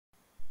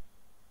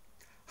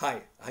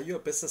Hi, are you a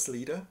business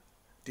leader?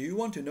 Do you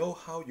want to know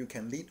how you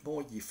can lead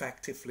more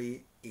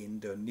effectively in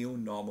the new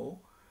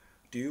normal?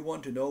 Do you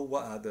want to know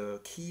what are the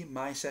key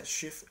mindset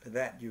shifts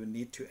that you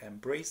need to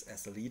embrace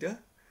as a leader?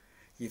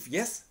 If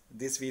yes,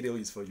 this video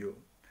is for you.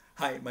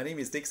 Hi, my name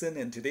is Dickson,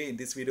 and today in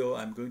this video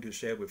I'm going to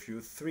share with you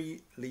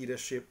 3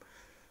 leadership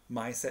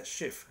mindset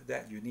shifts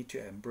that you need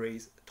to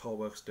embrace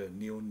towards the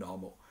new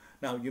normal.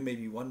 Now you may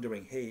be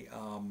wondering, hey,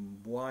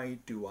 why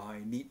do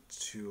I need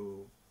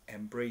to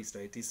embrace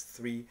these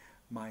 3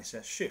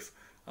 mindset shifts?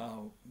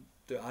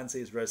 The answer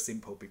is very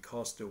simple,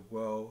 because the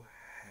world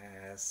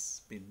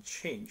has been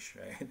changed,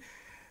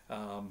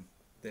 right?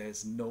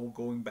 There's no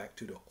going back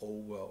to the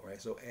old world,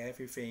 right? So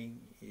everything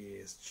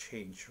is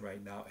changed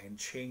right now, and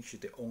change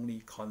is the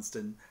only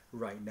constant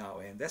right now.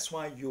 And that's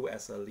why you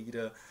as a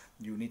leader,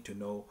 you need to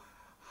know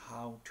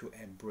how to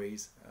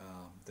embrace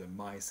the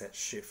mindset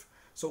shift.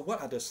 So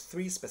what are the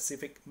 3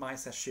 specific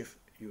mindset shifts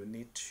you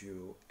need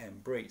to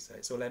embrace,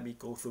 right? So let me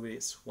go through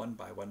this one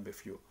by one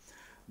with you.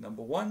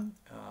 Number 1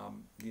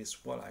 is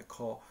what I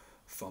call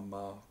from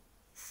a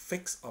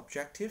fixed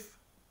objective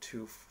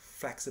to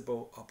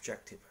flexible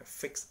objective. A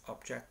fixed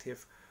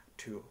objective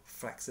to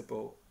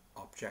flexible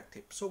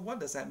objective. So what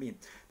does that mean?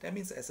 That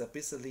means as a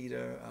business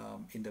leader,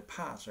 in the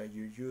past, right,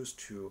 you used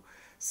to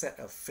set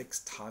a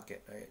fixed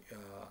target, right,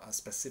 a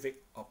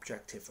specific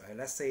objective. Right?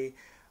 Let's say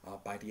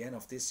by the end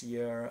of this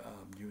year,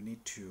 you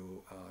need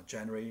to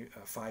generate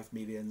 $5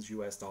 million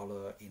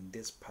in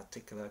this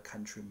particular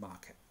country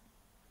market.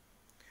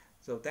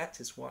 So that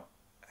is what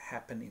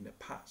happened in the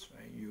past,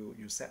 right?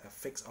 You set a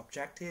fixed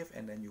objective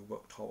and then you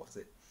work towards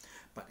it.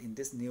 But in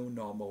this new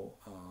normal,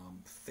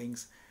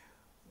 things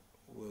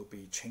will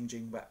be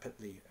changing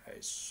rapidly,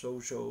 right?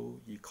 Social,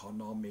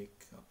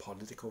 economic,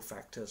 political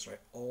factors, right,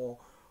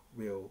 all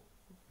will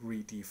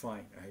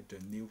redefine, right, the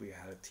new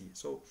reality.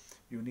 So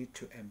you need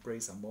to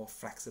embrace a more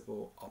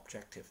flexible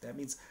objective. That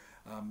means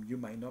you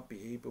might not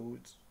be able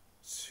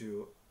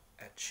to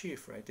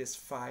achieve, right, this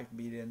 5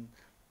 million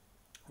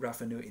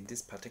revenue in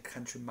this particular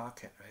country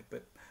market,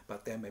 right?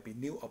 But there may be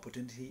new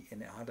opportunity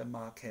in another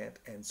market,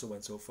 and so on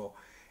and so forth.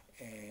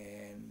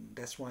 And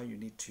that's why you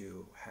need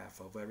to have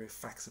a very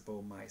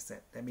flexible mindset.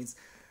 That means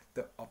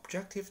the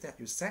objective that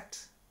you set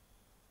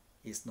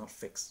is not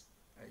fixed.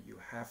 You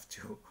have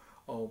to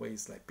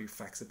always be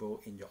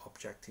flexible in your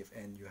objective,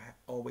 and you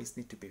always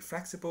need to be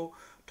flexible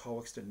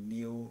towards the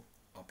new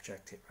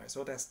objective, right?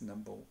 So that's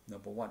number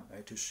 1,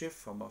 right? To shift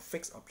from a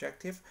fixed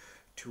objective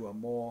to a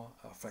more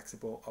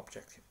flexible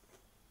objective.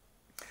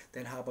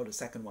 Then how about the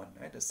second one,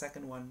 right? The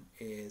second one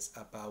is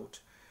about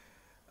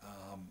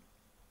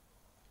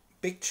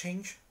big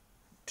change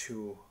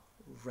to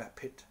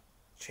rapid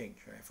change,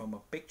 right? From a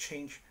big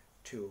change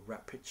to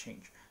rapid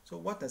change. So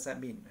what does that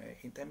mean?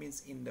 Right? That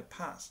means in the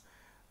past,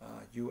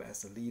 you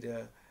as a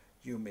leader,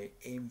 you may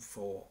aim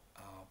for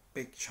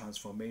big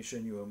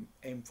transformation, you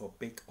aim for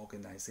big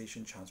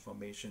organization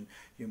transformation,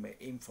 you may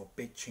aim for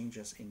big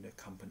changes in the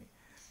company.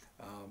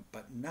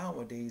 But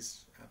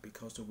nowadays,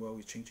 because the world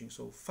is changing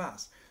so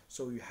fast,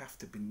 so you have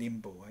to be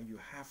nimble, right? You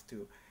have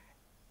to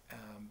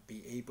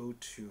be able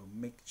to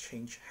make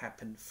change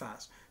happen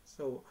fast.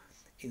 So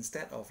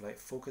instead of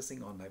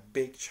focusing on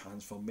big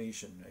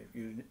transformation, right,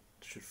 you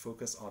should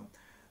focus on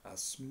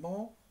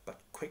small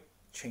but quick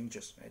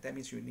changes, right? That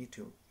means you need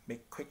to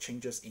make quick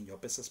changes in your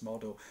business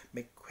model,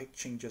 make quick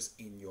changes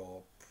in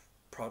your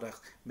product,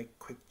 make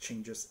quick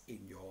changes in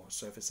your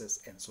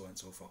services, and so on and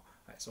so forth,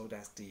 right? So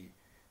that's the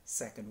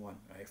second one,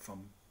 right?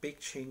 From big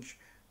change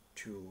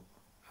to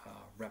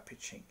rapid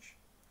change.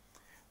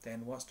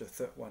 Then what's the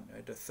third one?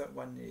 Right? The third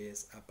one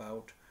is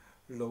about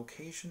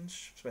location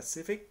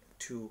specific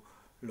to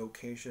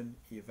location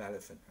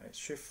irrelevant, right?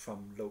 Shift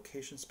from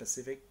location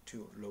specific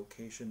to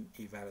location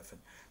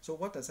irrelevant. So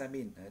what does that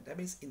mean? That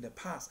means in the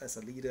past, as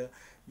a leader,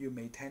 you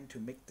may tend to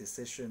make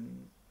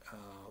decision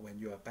when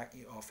you are back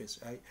in office,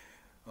 right?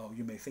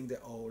 You may think that,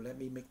 oh, let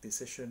me make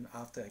decision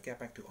after I get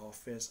back to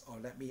office, or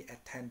let me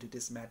attend to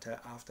this matter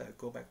after I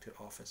go back to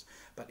office.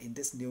 But in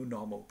this new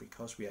normal,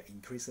 because we are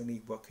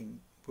increasingly working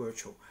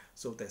virtual,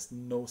 so there's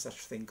no such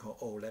thing called,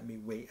 oh, let me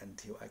wait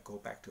until I go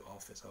back to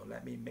office, or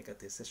let me make a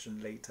decision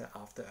later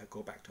after I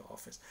go back to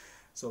office.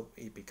 So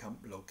it becomes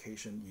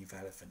location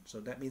irrelevant.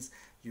 So that means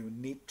you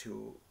need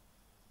to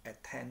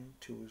attend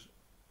to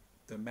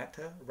the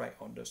matter right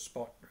on the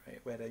spot,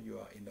 right? Whether you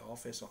are in the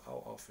office or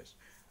out of office.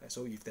 Right?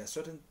 So if there's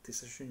certain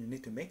decision you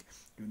need to make,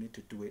 you need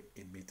to do it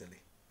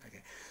immediately.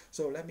 Okay.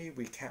 So let me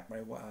recap,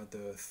 right? What are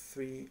the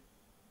three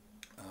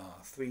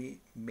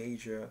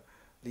major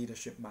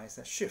leadership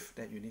mindset shift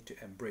that you need to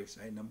embrace,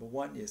 right? Number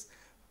 1 is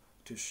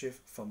to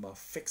shift from a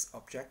fixed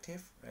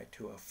objective, right,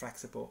 to a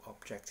flexible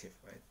objective,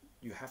 right?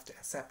 You have to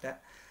accept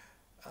that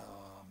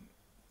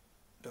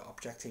the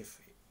objective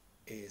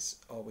is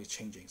always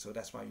changing, so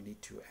that's why you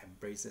need to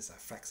embrace this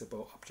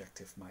flexible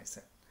objective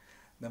mindset.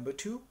 Number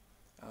 2,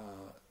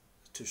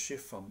 to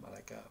shift from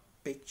a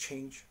big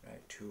change,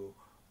 right, to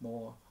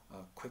more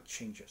quick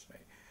changes,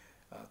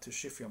 right? To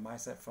shift your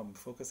mindset from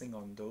focusing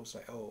on those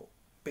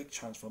big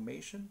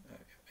transformation,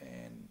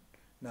 and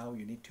now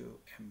you need to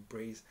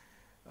embrace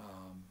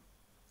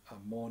a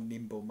more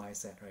nimble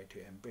mindset, right,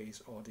 to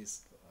embrace all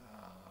these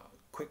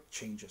quick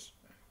changes,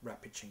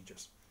 rapid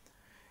changes.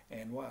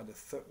 And what are the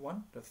third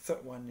one? The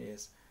third one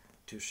is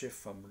to shift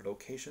from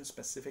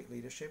location-specific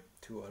leadership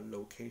to a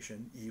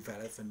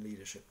location-irrelevant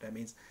leadership. That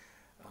means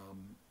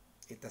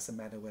it doesn't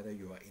matter whether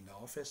you are in the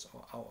office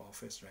or out of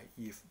office, right?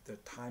 If the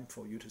time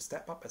for you to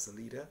step up as a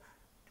leader,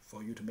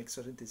 for you to make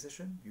certain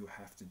decisions, you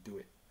have to do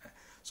it.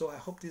 So I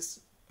hope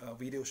this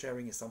video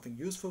sharing is something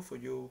useful for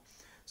you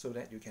so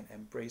that you can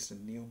embrace the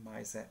new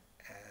mindset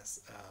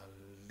as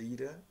a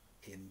leader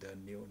in the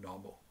new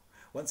normal.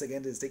 Once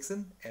again, this is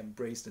Dickson.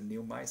 Embrace the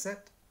new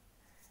mindset.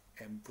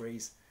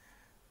 Embrace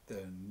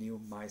the new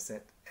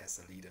mindset as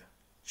a leader.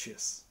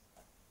 Cheers.